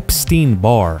named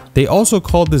Epstein-Barr. They also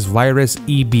called this virus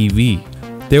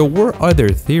EBV. There were other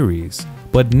theories,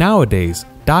 but nowadays,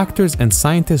 doctors and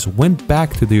scientists went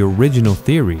back to the original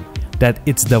theory, that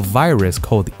it's the virus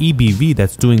called EBV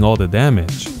that's doing all the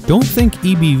damage. Don't think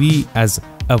EBV as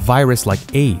a virus like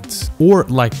AIDS or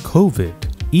like COVID.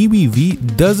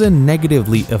 EBV doesn't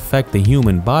negatively affect the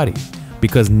human body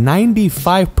because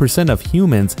 95% of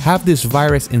humans have this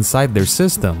virus inside their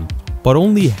system, but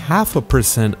only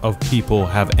 0.5% of people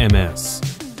have MS.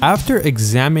 After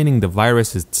examining the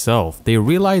virus itself, they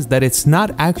realized that it's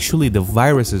not actually the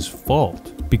virus's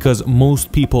fault, because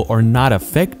most people are not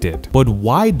affected. But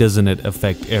why doesn't it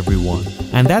affect everyone?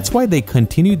 And that's why they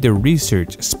continued their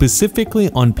research specifically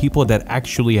on people that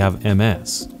actually have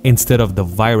MS. Instead of the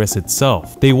virus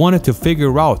itself, they wanted to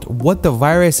figure out what the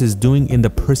virus is doing in the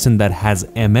person that has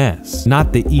MS,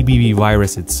 not the EBV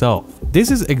virus itself.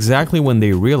 This is exactly when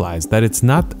they realized that it's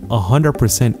not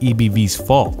 100% EBV's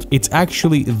fault. It's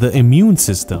actually the immune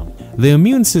system. The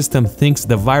immune system thinks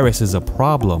the virus is a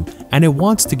problem and it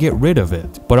wants to get rid of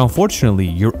it. But unfortunately,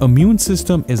 your immune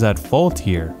system is at fault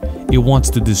here. It wants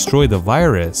to destroy the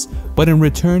virus, but in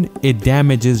return, it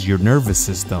damages your nervous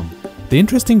system. The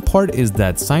interesting part is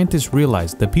that scientists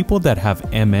realize the people that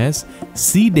have MS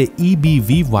see the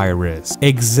EBV virus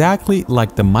exactly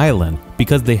like the myelin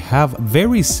because they have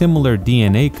very similar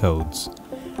DNA codes.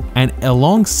 And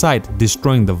alongside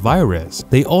destroying the virus,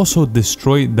 they also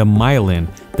destroy the myelin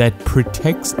that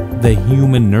protects the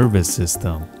human nervous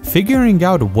system. Figuring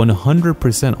out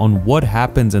 100% on what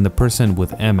happens in the person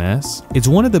with MS is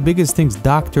one of the biggest things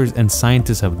doctors and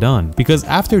scientists have done, because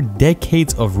after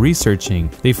decades of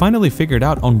researching, they finally figured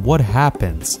out on what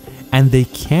happens, and they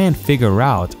can't figure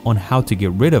out on how to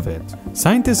get rid of it.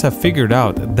 Scientists have figured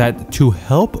out that to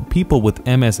help people with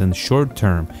MS in the short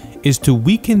term is to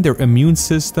weaken their immune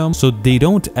system so they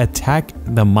don't attack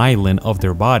the myelin of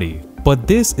their body. But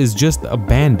this is just a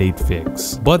band-aid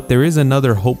fix. But there is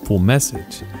another hopeful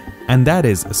message, and that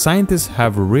is scientists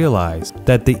have realized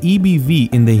that the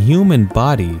EBV in the human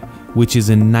body, which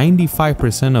is in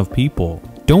 95% of people,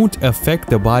 don't affect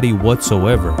the body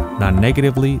whatsoever, not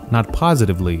negatively, not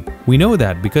positively. We know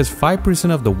that because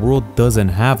 5% of the world doesn't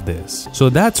have this.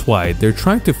 So that's why they're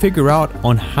trying to figure out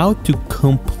on how to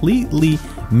completely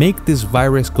make this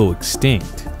virus go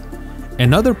extinct.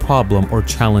 Another problem or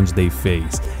challenge they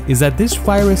face is that this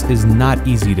virus is not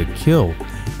easy to kill.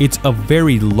 It's a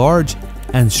very large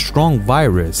and strong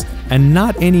virus, and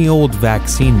not any old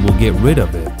vaccine will get rid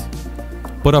of it.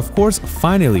 But of course,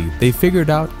 finally, they figured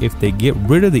out if they get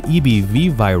rid of the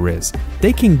EBV virus,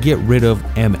 they can get rid of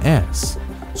MS.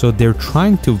 So they're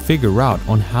trying to figure out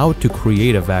on how to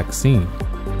create a vaccine.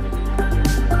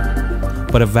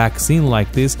 But a vaccine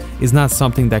like this is not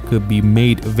something that could be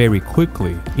made very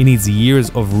quickly. It needs years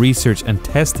of research and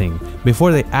testing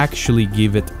before they actually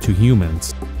give it to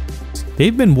humans.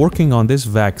 They've been working on this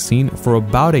vaccine for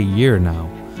about a year now,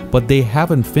 but they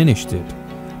haven't finished it.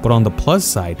 But on the plus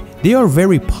side, they are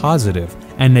very positive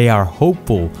and they are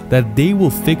hopeful that they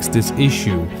will fix this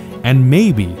issue, and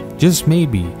maybe, just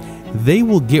maybe, they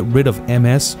will get rid of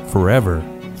MS forever.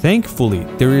 Thankfully,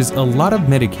 there is a lot of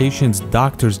medications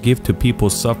doctors give to people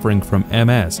suffering from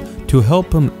MS to help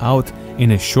them out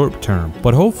in a short term,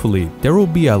 but hopefully there will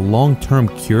be a long-term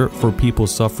cure for people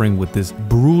suffering with this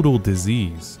brutal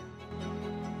disease.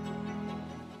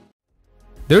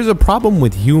 There's a problem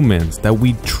with humans that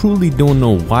we truly don't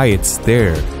know why it's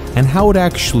there and how it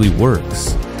actually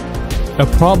works. A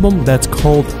problem that's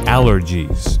called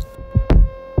allergies.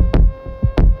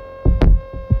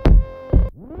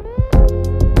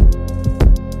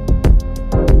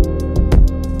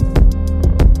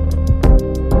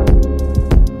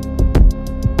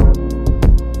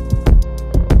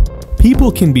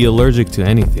 People can be allergic to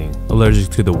anything. Allergic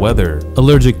to the weather,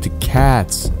 allergic to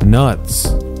cats,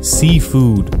 nuts,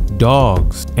 seafood,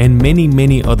 dogs, and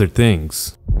many other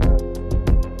things.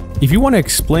 If you want to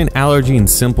explain allergy in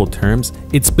simple terms,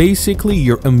 it's basically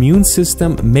your immune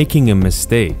system making a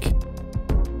mistake.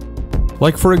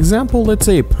 Like for example, let's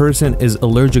say a person is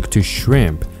allergic to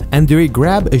shrimp and they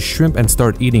grab a shrimp and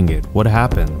start eating it. What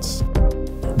happens?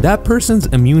 That person's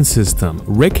immune system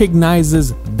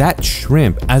recognizes that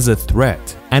shrimp as a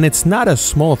threat And it's not a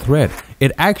small threat,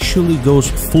 it actually goes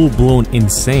full-blown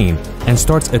insane and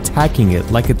starts attacking it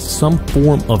like it's some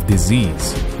form of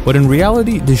disease. But in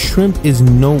reality, the shrimp is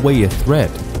no way a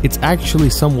threat. It's actually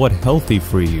somewhat healthy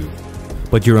for you.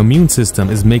 But your immune system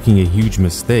is making a huge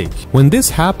mistake. When this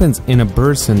happens in a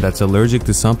person that's allergic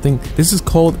to something, this is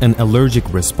called an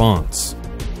allergic response.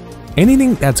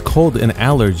 Anything that's called an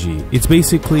allergy, it's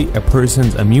basically a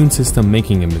person's immune system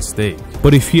making a mistake.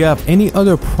 But if you have any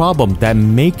other problem that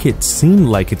make it seem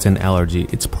like it's an allergy,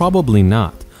 it's probably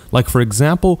not. Like for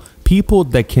example, people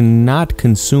that cannot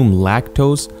consume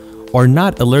lactose are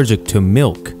not allergic to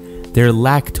milk. They're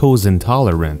lactose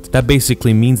intolerant. That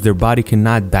basically means their body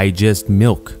cannot digest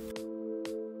milk.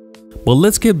 But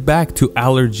let's get back to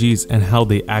allergies and how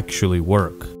they actually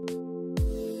work.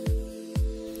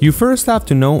 You first have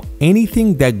to know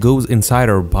anything that goes inside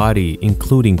our body,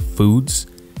 including foods.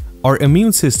 Our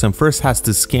immune system first has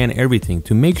to scan everything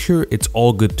to make sure it's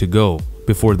all good to go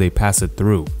before they pass it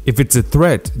through. If it's a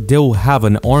threat, they'll have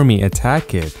an army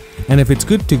attack it, and if it's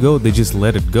good to go, they just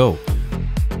let it go.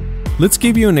 Let's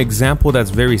give you an example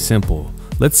that's very simple.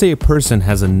 Let's say a person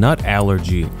has a nut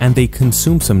allergy and they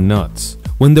consume some nuts.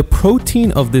 When the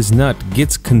protein of this nut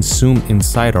gets consumed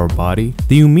inside our body,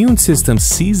 the immune system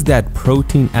sees that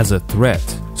protein as a threat.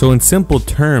 So in simple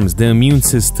terms, the immune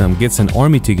system gets an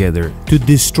army together to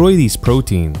destroy these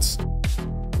proteins.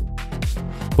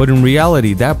 But in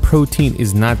reality, that protein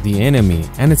is not the enemy,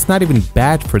 and it's not even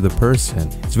bad for the person.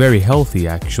 It's very healthy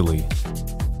actually.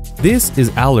 This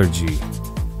is allergy.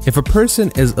 If a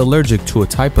person is allergic to a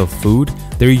type of food,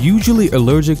 they're usually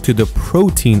allergic to the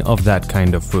protein of that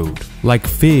kind of food, like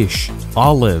fish,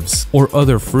 olives, or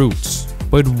other fruits.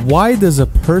 But why does a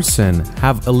person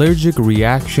have allergic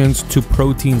reactions to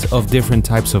proteins of different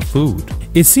types of food?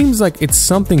 It seems like it's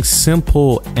something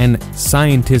simple and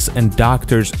scientists and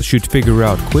doctors should figure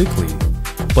out quickly.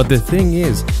 But the thing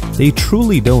is, they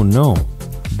truly don't know.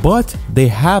 But they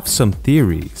have some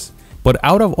theories. But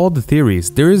out of all the theories,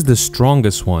 there is the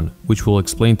strongest one, which we'll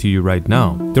explain to you right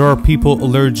now. There are people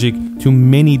allergic to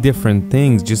many different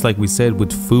things, just like we said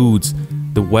with foods,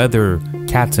 the weather,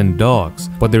 cats and dogs.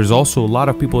 But there's also a lot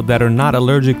of people that are not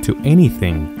allergic to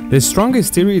anything. The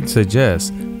strongest theory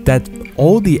suggests that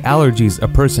all the allergies a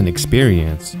person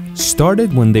experiences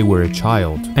started when they were a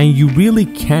child, and you really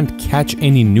can't catch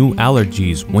any new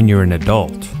allergies when you're an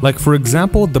adult. Like for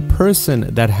example, the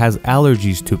person that has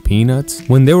allergies to peanuts,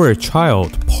 when they were a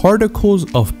child,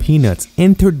 particles of peanuts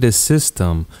entered the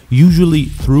system, usually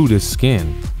through the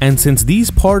skin. And since these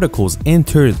particles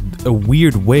entered a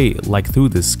weird way, like through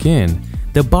the skin,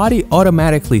 the body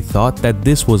automatically thought that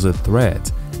this was a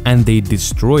threat, and they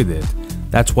destroyed it.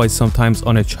 That's why sometimes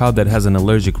on a child that has an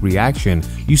allergic reaction,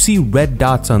 you see red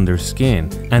dots on their skin,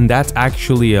 and that's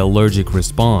actually an allergic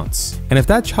response. And if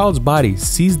that child's body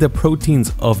sees the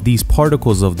proteins of these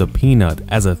particles of the peanut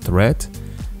as a threat,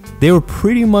 they will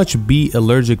pretty much be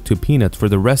allergic to peanuts for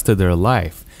the rest of their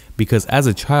life, because as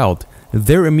a child,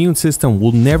 their immune system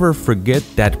will never forget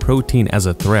that protein as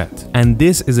a threat. And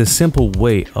this is a simple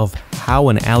way of how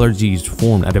an allergy is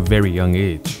formed at a very young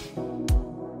age.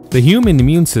 The human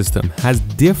immune system has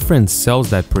different cells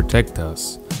that protect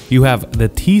us. You have the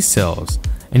T cells,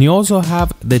 and you also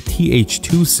have the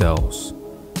Th2 cells.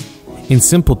 In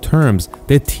simple terms,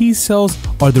 the T cells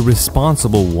are the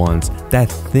responsible ones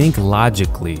that think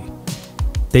logically.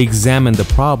 They examine the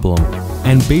problem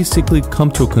and basically come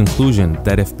to a conclusion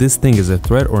that if this thing is a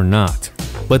threat or not.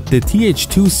 But the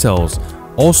Th2 cells,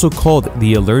 also called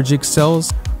the allergic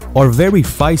cells, are very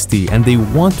feisty and they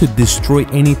want to destroy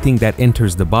anything that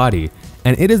enters the body,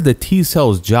 and it is the T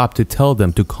cell's job to tell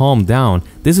them to calm down,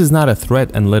 this is not a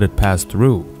threat, and let it pass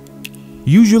through.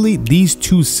 Usually these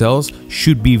two cells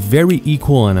should be very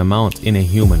equal in amount in a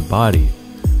human body,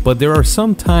 but there are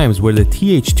some times where the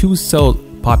Th2 cell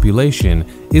population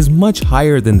is much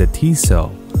higher than the T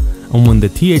cell, and when the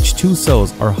Th2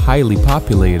 cells are highly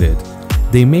populated,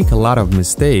 they make a lot of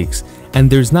mistakes, and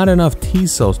there's not enough T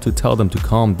cells to tell them to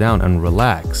calm down and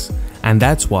relax. And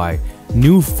that's why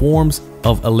new forms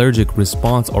of allergic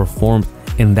response are formed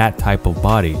in that type of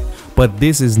body. But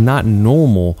this is not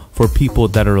normal for people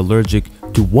that are allergic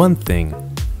to one thing.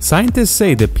 Scientists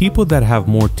say that people that have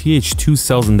more Th2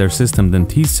 cells in their system than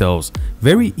T cells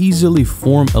very easily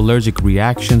form allergic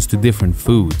reactions to different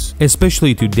foods,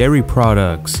 especially to dairy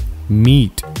products,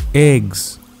 meat,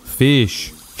 eggs,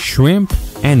 fish, shrimp,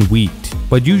 and wheat.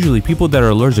 But usually people that are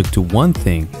allergic to one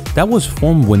thing, that was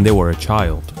formed when they were a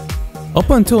child. Up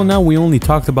until now, we only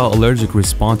talked about allergic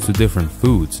response to different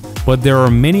foods, but there are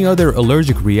many other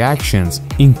allergic reactions,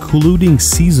 including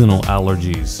seasonal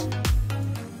allergies.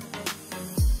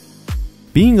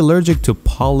 Being allergic to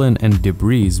pollen and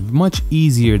debris is much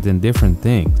easier than different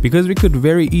things because we could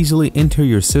very easily enter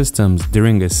your systems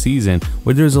during a season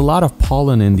where there's a lot of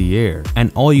pollen in the air,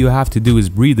 and all you have to do is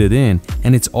breathe it in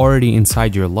and it's already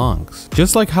inside your lungs.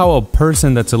 Just like how a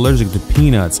person that's allergic to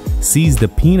peanuts sees the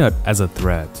peanut as a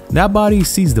threat, that body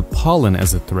sees the pollen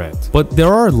as a threat. But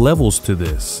there are levels to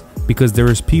this because there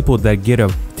is people that get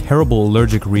a terrible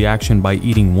allergic reaction by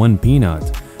eating one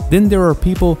peanut. Then there are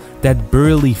people that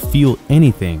barely feel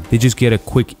anything. They just get a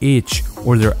quick itch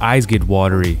or their eyes get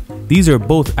watery. These are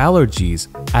both allergies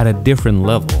at a different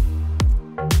level.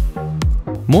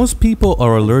 Most people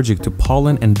are allergic to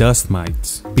pollen and dust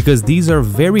mites because these are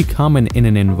very common in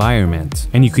an environment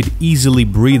and you could easily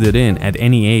breathe it in at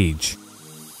any age.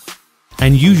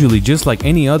 And usually, just like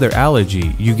any other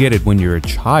allergy, you get it when you're a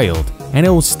child and it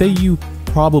will stay you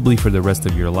probably for the rest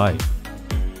of your life.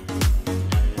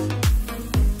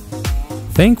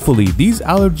 Thankfully, these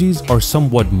allergies are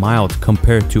somewhat mild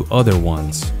compared to other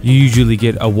ones. You usually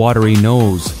get a watery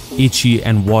nose, itchy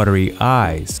and watery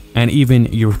eyes, and even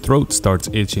your throat starts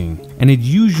itching. And it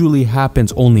usually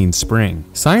happens only in spring.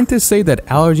 Scientists say that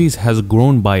allergies has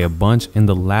grown by a bunch in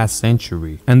the last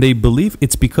century, and they believe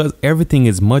it's because everything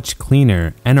is much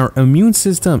cleaner and our immune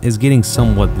system is getting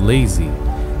somewhat lazy.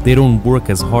 They don't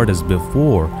work as hard as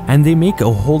before, and they make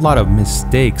a whole lot of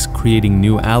mistakes creating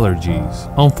new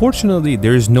allergies. Unfortunately,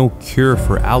 there is no cure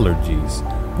for allergies,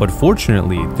 but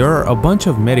fortunately, there are a bunch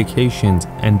of medications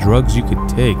and drugs you could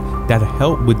take that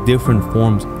help with different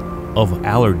forms of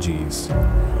allergies.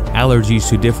 Allergies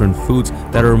to different foods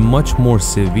that are much more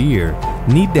severe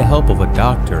need the help of a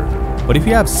doctor. But if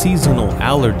you have seasonal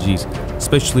allergies,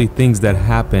 especially things that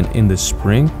happen in the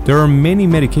spring, there are many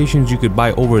medications you could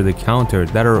buy over the counter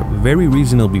that are very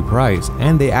reasonably priced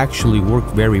and they actually work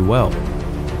very well.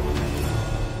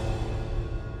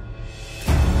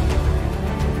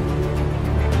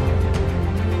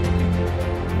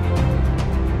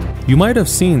 You might have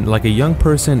seen like a young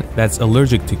person that's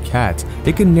allergic to cats,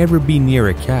 they can never be near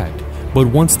a cat. But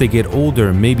once they get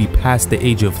older, maybe past the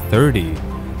age of 30,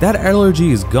 that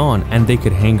allergy is gone and they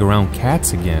could hang around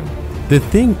cats again. The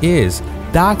thing is,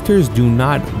 doctors do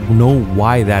not know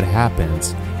why that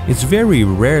happens. It's very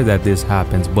rare that this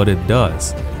happens, but it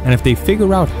does. And if they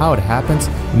figure out how it happens,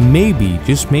 maybe,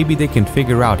 just maybe they can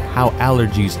figure out how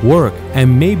allergies work,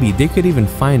 and maybe they could even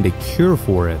find a cure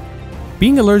for it.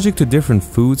 Being allergic to different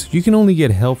foods, you can only get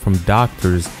help from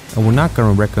doctors, and we're not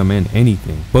going to recommend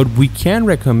anything. But we can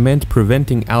recommend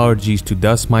preventing allergies to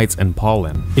dust mites and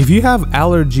pollen. If you have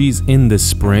allergies in the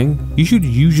spring, you should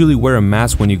usually wear a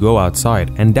mask when you go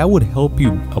outside, and that would help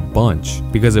you a bunch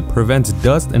because it prevents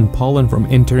dust and pollen from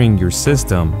entering your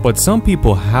system. But some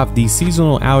people have these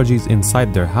seasonal allergies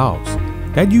inside their house.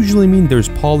 That usually means there's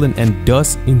pollen and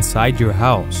dust inside your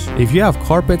house. If you have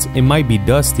carpets, it might be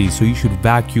dusty, so you should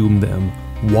vacuum them,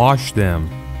 wash them,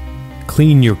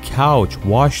 clean your couch,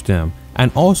 wash them,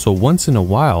 and also once in a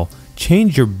while,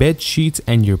 change your bed sheets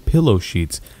and your pillow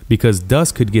sheets because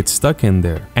dust could get stuck in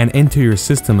there and enter your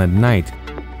system at night.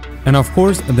 And of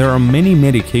course, there are many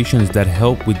medications that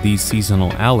help with these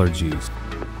seasonal allergies.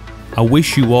 I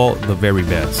wish you all the very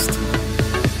best.